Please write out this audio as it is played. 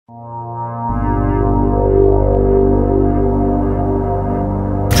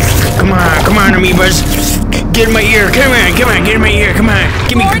come on, amoebas. Get in my ear. Come on, get in my ear. Come on.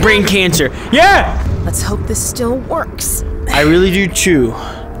 Give me brain cancer. Yeah! Let's hope this still works. I really do too.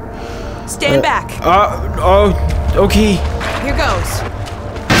 Stand back. Okay. Here goes.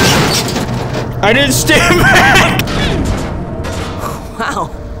 I didn't stand back! Wow.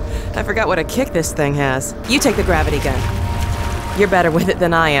 I forgot what a kick this thing has. You take the gravity gun. You're better with it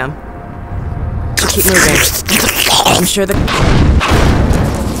than I am. So keep moving. I'm sure the...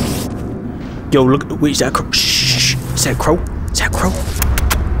 Yo, look. Wait, is that a crow? Shh. Is that a crow? Is that a crow?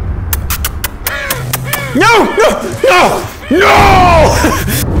 No!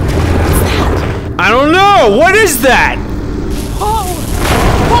 I don't know! What is that? Oh!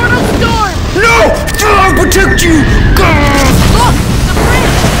 Portal storm! No! I'll protect you! Look! The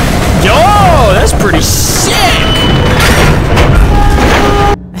bridge! Yo! That's pretty sick!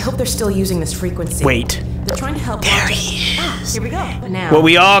 I hope they're still using this frequency. Wait. They're trying to help. There he is. Here we go. Now. What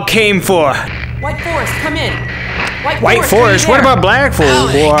we all came for. White Forest, come in. White Forest? What about Black Forest?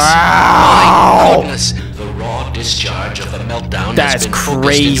 Alex, Wow! my goodness. The raw discharge of the meltdown That's has been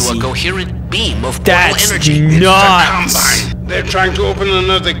crazy. focused into a coherent beam of portal That's energy. nuts! They're trying to open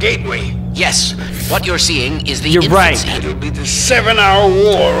another gateway. Yes, what you're seeing is the You're right. infancy. It'll be the 7-hour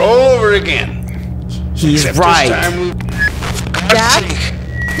war all over again. He's Except right. This time we'll... Dad?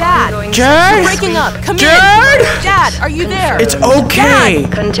 Dad! Dad? You're breaking up. Come Dad? in. Dad, are you there? It's okay.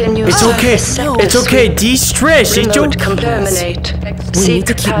 Continue. It's okay. It's okay. De-stress. It's Remote okay. terminate. We need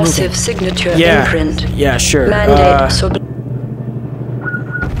to Seek keep passive moving. signature Yeah. imprint. Yeah, sure. Mandate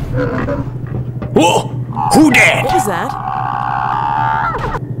Whoa! Who that? What was that?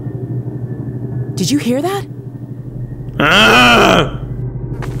 Did you hear that?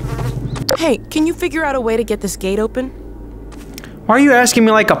 Hey, can you figure out a way to get this gate open? Why are you asking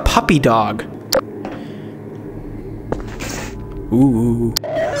me like a puppy dog? Ooh.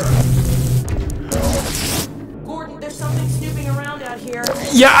 Gordon, there's something snooping around out here.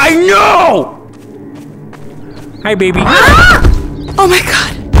 Yeah, I know! Hi, baby. Ah! Oh my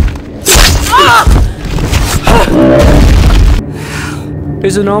god! Ah!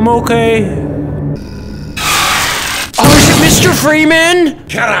 Is it okay? Oh, is it Mr. Freeman?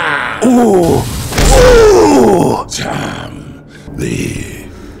 Ooh. Ooh. The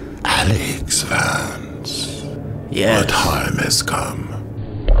Alex Vance. Yes. The time has come.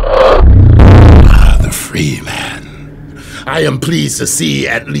 The Freeman. I am pleased to see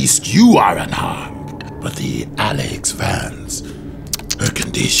at least you are unharmed. But the Alex Vance, her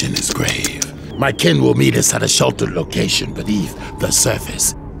condition is grave. My kin will meet us at a sheltered location beneath the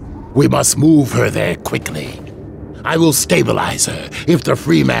surface. We must move her there quickly. I will stabilize her if the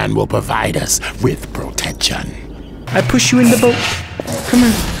Freeman will provide us with protection. I push you in the boat.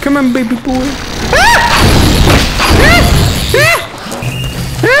 Come on, baby boy.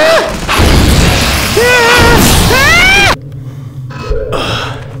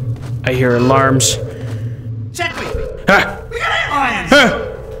 I hear alarms. Check me. Ah. We got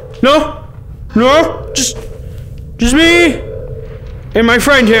aliens. No, just me and my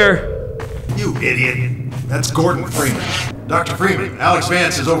friend here. You idiot. That's Gordon Freeman. Dr. Freeman, Alex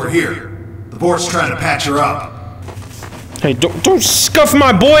Vance is over here. The board's trying to patch her up. Hey, don't scuff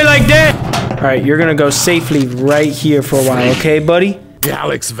my boy like that! Alright, you're gonna go safely right here for a while, okay, buddy? The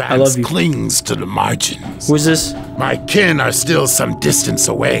Alex love Vance you. clings to the margins. Who's this? My kin are still some distance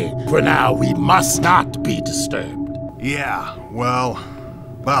away. For now, we must not be disturbed. Yeah, well,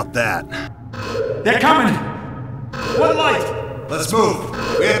 about that. They're coming. One light. Let's move.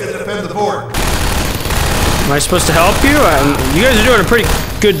 We have to defend the board. Am I supposed to help you? You guys are doing a pretty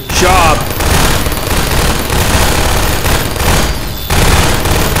good job.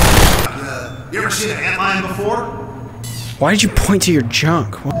 You ever seen an antlion before? Why did you point to your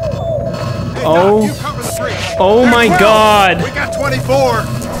junk? Hey, Oh. Doc, you cover the three. Oh my There's 12. god! We got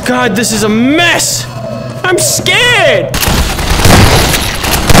 24. God, this is a mess! I'm scared!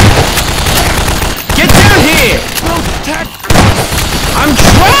 Get down here! I'm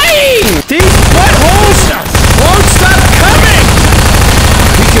trying! These buttholes won't stop coming!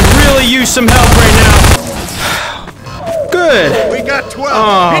 We could really use some help right now. Good. We got 12.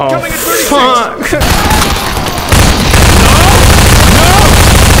 Oh, Incoming at 36. fuck.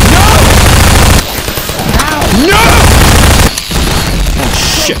 No! Oh,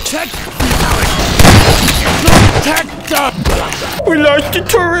 shit. We lost the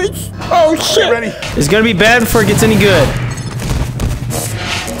turrets. Oh, shit. Ready? It's gonna be bad before it gets any good.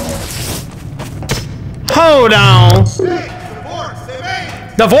 Hold on.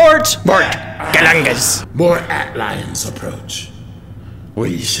 The fort. Galangas. More Atlions approach.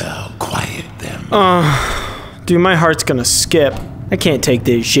 We shall quiet them. Dude, my heart's gonna skip. I can't take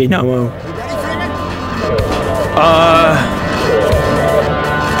this shit no more.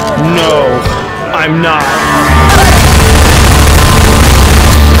 No, I'm not.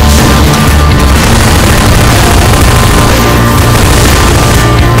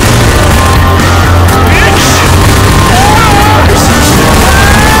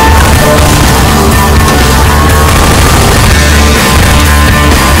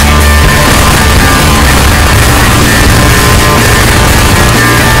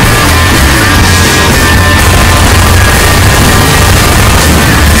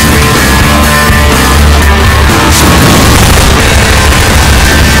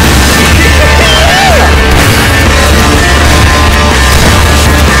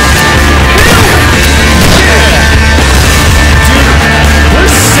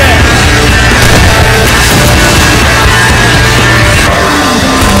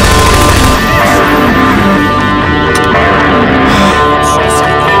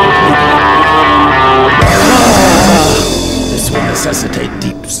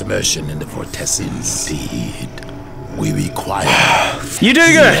 In the vortices. Indeed. We require. You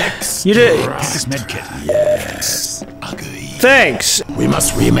did good. You did. This medkit. Yes. Agree. Thanks. We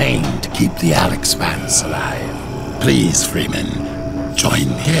must remain to keep the Alex fans alive. Please, Freeman, join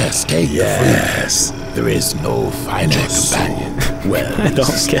me. Yes, take the Freeman. There is no finer companion. Well, I don't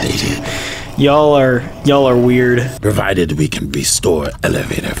get stated. it. Y'all are weird. Provided we can restore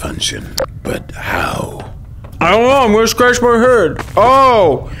elevator function. But how? I don't know, I'm gonna scratch my head.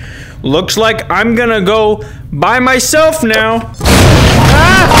 Oh, looks like I'm gonna go by myself now.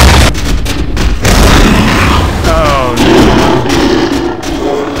 Ah! Oh,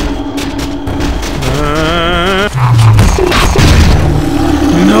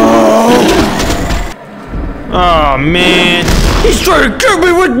 no. Oh, man. He's trying to kill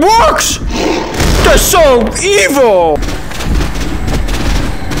me with rocks. That's so evil.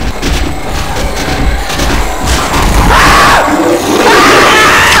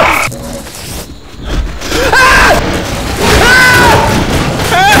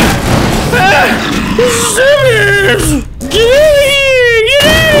 Simmons! Get in here! Get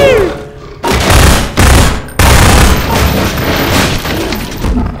in!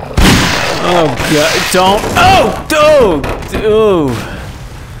 Oh god, don't. Oh!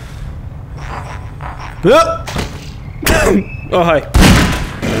 Oh! Oh, hi.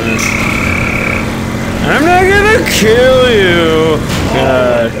 I'm not gonna kill you!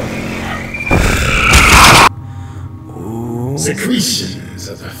 God. Secretions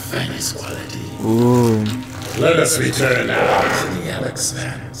of the finest quality. Ooh. Let us return now to the Alex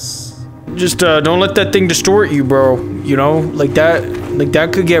fans. Just don't let that thing distort you, bro. You know, like that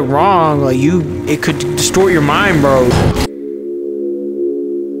could get wrong. It could distort your mind, bro.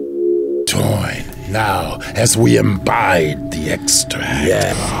 Join now as we imbibe the extract.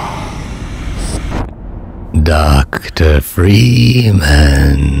 Yeah. Dr.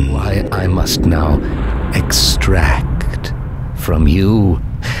 Freeman, why I must now extract from you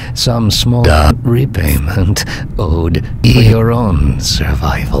some small repayment owed for your own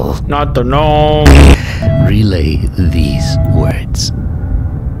survival. Not the gnome. Relay these words.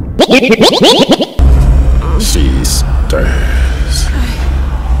 She stirs.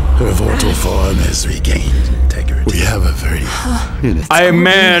 Her vocal form has regained integrity. We have a very... I am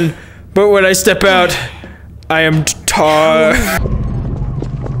man, but when I step out, I am tar.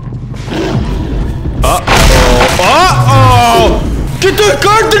 Uh-oh. Uh-oh! Get the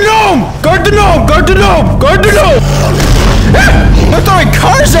guard the gnome! Guard the gnome! Guard the gnome! Guard the gnome! Ah! They're throwing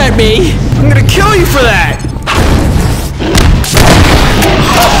cars at me! I'm gonna kill you for that!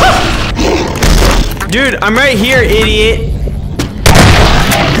 Dude, I'm right here, idiot!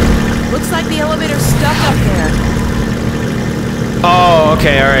 Looks like the elevator's stuck up there. Oh,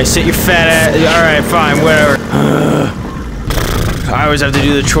 okay, alright, sit your fat ass. Alright, fine, whatever. I always have to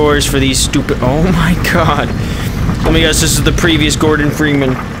do the chores for these stupid. Oh my god. Let me guess, this is the previous Gordon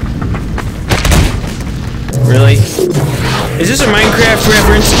Freeman. Really? Is this a Minecraft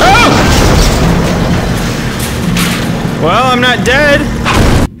reference? Oh! Well, I'm not dead.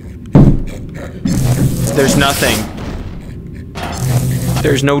 There's nothing.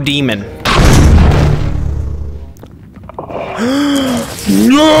 There's no demon.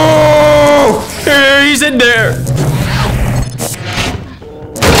 No! He's in there!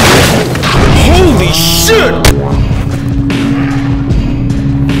 Holy shit!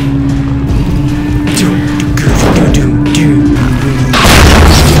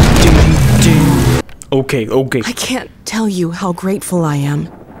 Okay, okay. I can't tell you how grateful I am.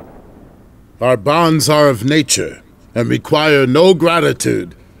 Our bonds are of nature and require no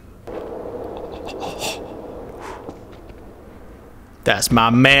gratitude. That's my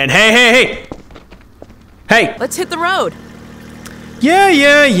man. Hey, hey, hey! Hey! Let's hit the road.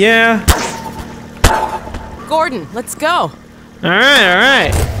 Yeah. Gordon, let's go.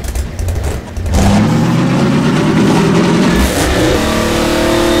 Alright.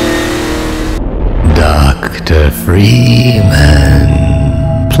 Dr. Freeman.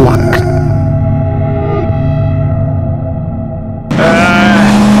 Pluck.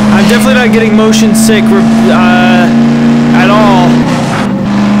 I'm definitely not getting motion sick, at all.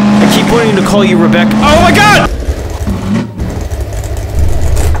 I keep wanting to call you Rebecca. Oh my god!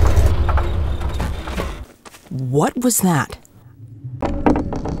 What was that?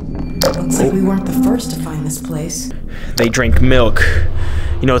 Looks like we weren't the first to find this place. They drink milk.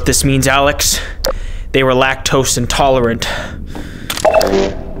 You know what this means, Alex? They were lactose intolerant.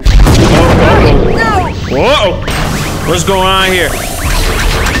 Whoa! What's going on here?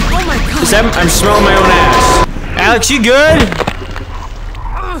 Oh my god. I'm smelling my own ass. Alex, you good?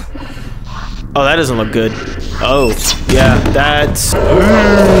 Oh, that doesn't look good. Oh, yeah, that's...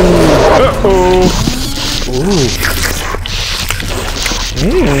 Uh-oh. Ooh.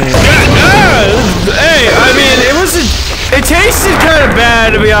 Hey, I mean, it tasted kind of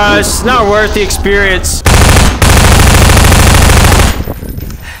bad, to be honest. Not worth the experience.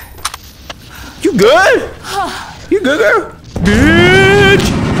 You good? You good, girl? Bitch!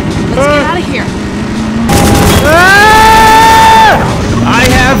 Let's get out of here. I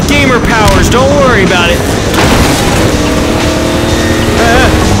have gamer powers, don't worry about it.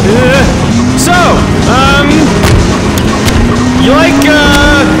 You like,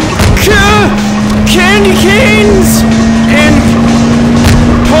 candy canes and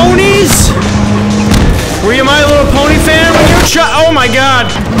ponies? Were you My Little Pony fan when you were a child? Oh my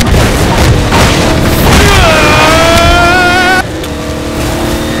god.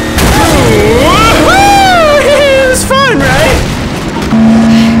 It was fun, right?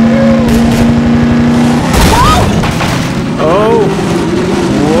 Oh.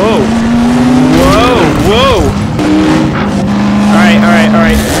 Whoa.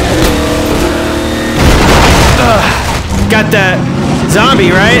 Alright. Got that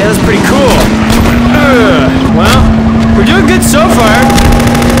zombie, right? That was pretty cool. Well, we're doing good so far.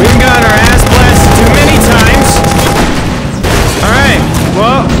 We haven't gotten our ass blasted too many times. Alright,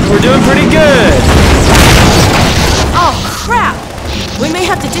 well, we're doing pretty good. Oh, crap! We may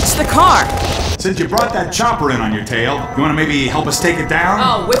have to ditch the car. Since you brought that chopper in on your tail, you want to maybe help us take it down?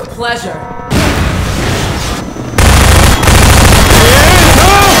 Oh, with pleasure.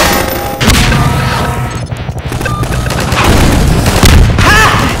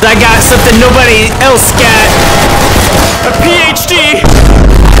 I got something nobody else got. A PhD.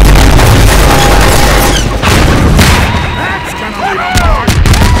 That's gonna leave a mark.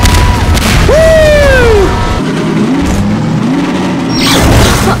 Woo!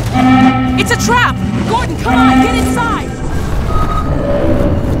 It's a trap! Gordon, come on, get inside!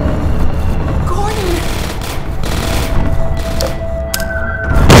 Gordon!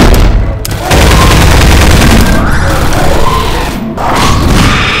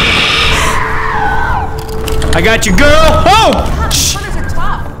 I got you, girl! Oh! God, the hunters are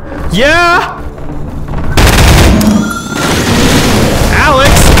tough. Yeah! Alex!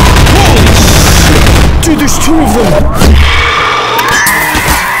 Holy shit! Dude, there's two of them!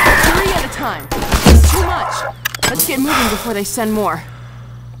 3 at a time. It's too much. Let's get moving before they send more.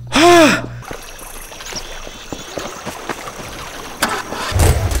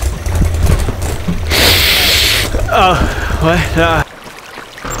 What?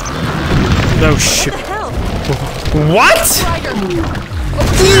 Oh shit. What the hell? What?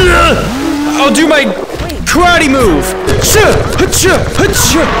 I'll do my karate move.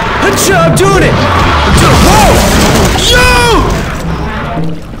 I'm doing it.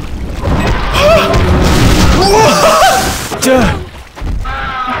 Whoa! Yo!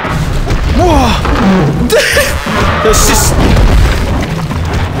 Whoa! Let's just...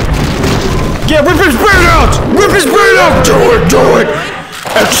 Yeah, rip his brain out! Rip his brain out! Do it!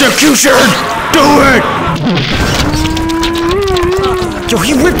 Execution! Do it! Yo,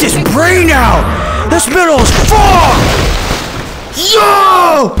 he ripped his brain out! This metal is fuck!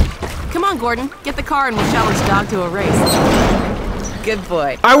 Yo! Come on, Gordon. Get the car and we'll challenge Dog to a race. Good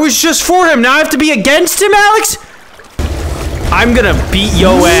boy. I was just for him, now I have to be against him, Alex? I'm gonna beat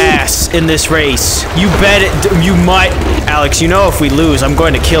yo ass in this race. You bet it, you might. Alex, you know if we lose, I'm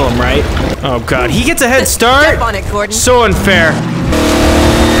going to kill him, right? Oh god, he gets a head start? Step on it, Gordon. So unfair.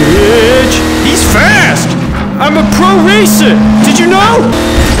 Bitch, he's fast! I'm a pro racer! Did you know?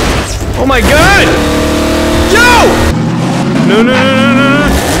 Oh my god! Yo! No.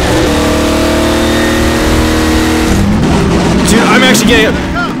 Dude, I'm actually getting it.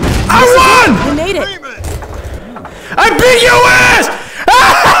 I won! You made it. I beat your ass!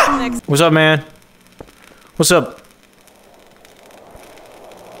 Ah! What's up, man? What's up?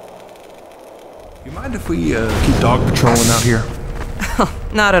 You mind if we keep dog patrolling out here?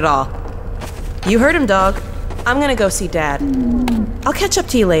 Not at all. You heard him, dog. I'm gonna go see Dad. I'll catch up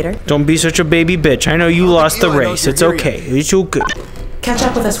to you later. Don't be such a baby bitch. I know you lost the race. It's okay. It's okay. Catch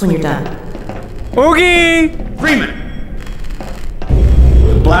up with us when you're done. Okay. Freeman!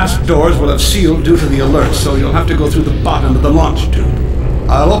 The blast doors will have sealed due to the alert, so you'll have to go through the bottom of the launch tube.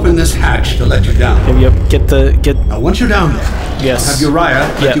 I'll open this hatch to let you down. Yep. Get. Now, once you're down there, Yes. I'll have Uriah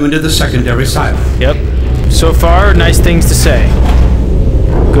let you into the secondary silo. Yep. So far, nice things to say.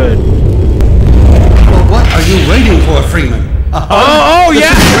 Good. Well, what are you waiting for, Freeman? Oh,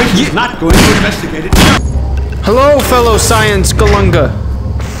 yeah! You're not going to investigate it. Hello, fellow science galunga.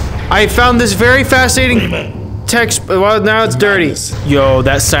 I found this very fascinating text. Well, now it's dirty. Yo,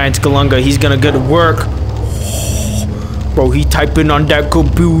 that science galunga, he's gonna get to work. Bro, he typing on that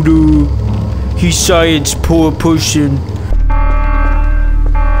computer. He's science poor pushing.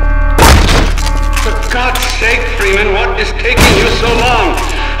 For God's sake, Freeman, what is taking you so long?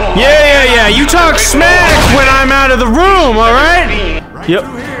 Yeah. You talk smack when I'm out of the room, all right? Yep.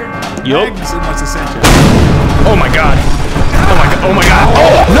 Oh my god. Oh my god.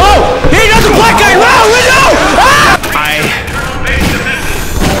 Oh no! He doesn't black guy. No! Ah!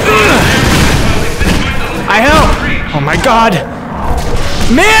 I help. Oh my god.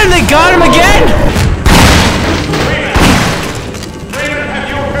 Man, they got him again. Have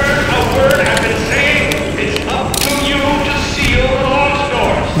you heard a word I've been saying? It's up to you to seal the launch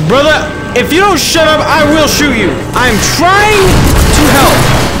doors. Brother, if you don't shut up, I will shoot you. I'm trying to help.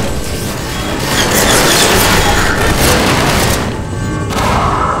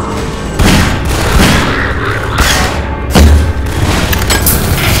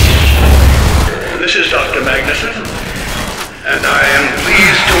 This is Dr. Magnuson, and I am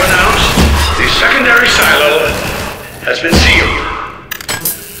pleased to announce the secondary silo has been sealed.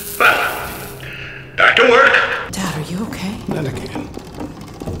 Well, back to work. Dad, are you okay? Not again.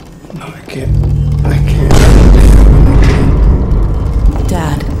 No, I can't.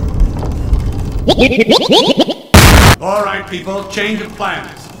 Dad. All right, people, change of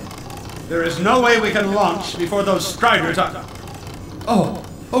plans. There is no way we can launch before those Striders are...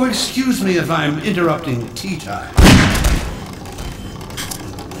 Oh, excuse me if I'm interrupting tea time.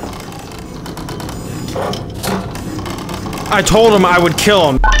 I told him I would kill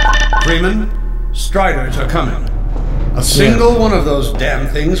him. Freeman, Striders are coming. A single one of those damn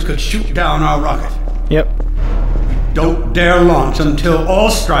things could shoot down our rocket. Yep. Don't dare launch until all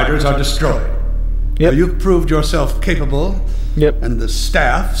Striders are destroyed. Yep. Now, you've proved yourself capable, Yep. and the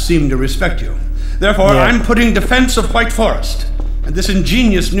staff seem to respect you. Therefore, Yeah. I'm putting defense of White Forest and this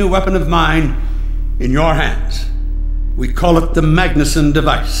ingenious new weapon of mine in your hands. We call it the Magnuson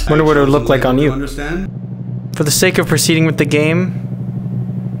device. Wonder what it would look like on you. Understand? For the sake of proceeding with the game.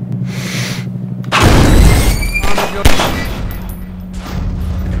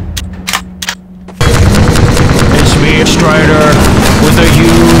 It's me, Strider, with a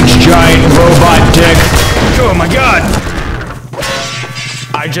huge, giant robot dick. Oh my god!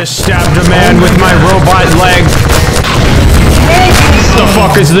 I just stabbed a man with my robot leg. What the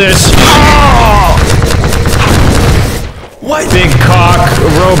fuck is this? Oh! What? Big cock,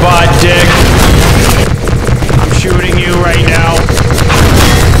 robot dick. I'm shooting you right now.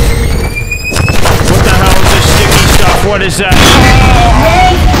 What the hell is this sticky stuff? What is that?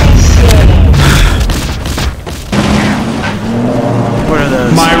 What are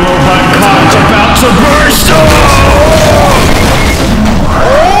those? My robot cock's about to burst!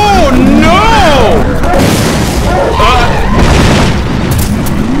 Oh no!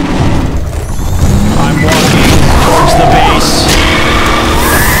 I'm walking towards the base.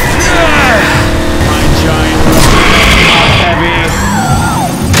 My giant heavy.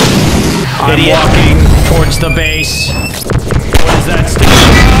 I'm walking towards the base. What is that stick?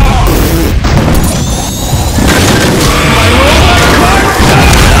 My robot car!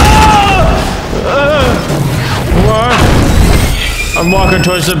 I'm walking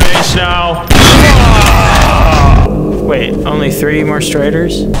towards the base now. Wait, only 3 more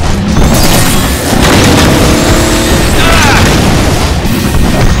Striders?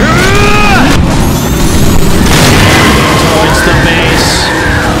 Towards the base.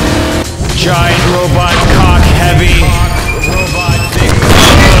 Giant robot cock heavy. Robot big.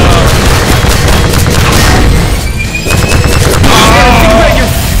 Think about your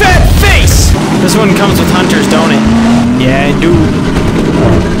fat face! This one comes with hunters, don't it? Yeah, I do.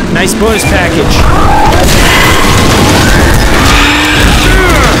 Nice bonus package.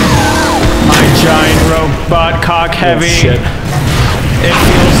 giant robot cock heavy. Oh, shit. It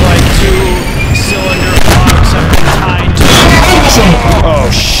feels like 2-cylinder arms have been tied to. Oh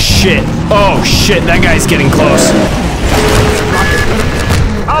shit! Oh shit! That guy's getting close.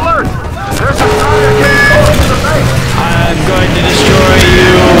 Alert! There's a fire getting close to the base! I'm going to destroy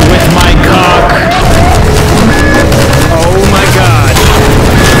you with my cock. Oh my god!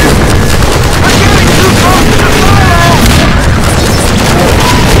 We're getting too close to the fire!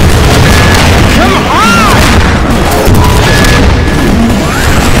 Come on!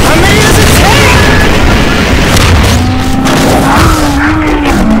 How many does it take?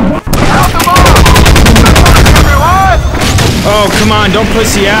 Out the ball! Everyone! Oh, come on, don't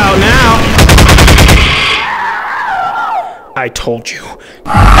pussy out now. I told you.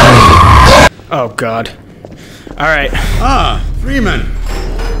 Oh, God. Alright. Ah, Freeman.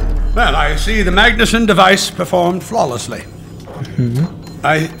 Well, I see the Magnuson device performed flawlessly.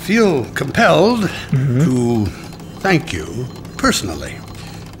 I feel compelled to thank you personally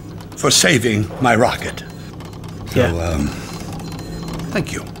for saving my rocket. Yeah. So,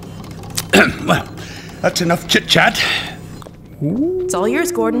 thank you. Well, that's enough chit-chat. It's all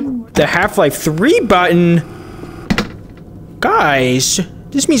yours, Gordon. The Half-Life 3 button. Guys,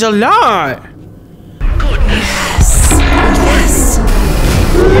 this means a lot. Yes.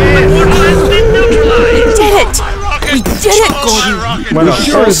 Did it! We did it, Gordon! What a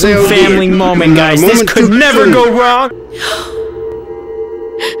wholesome family moment, guys. This could never go wrong.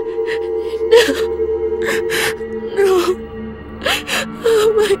 No. Oh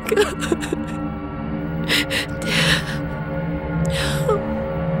my god. Dad.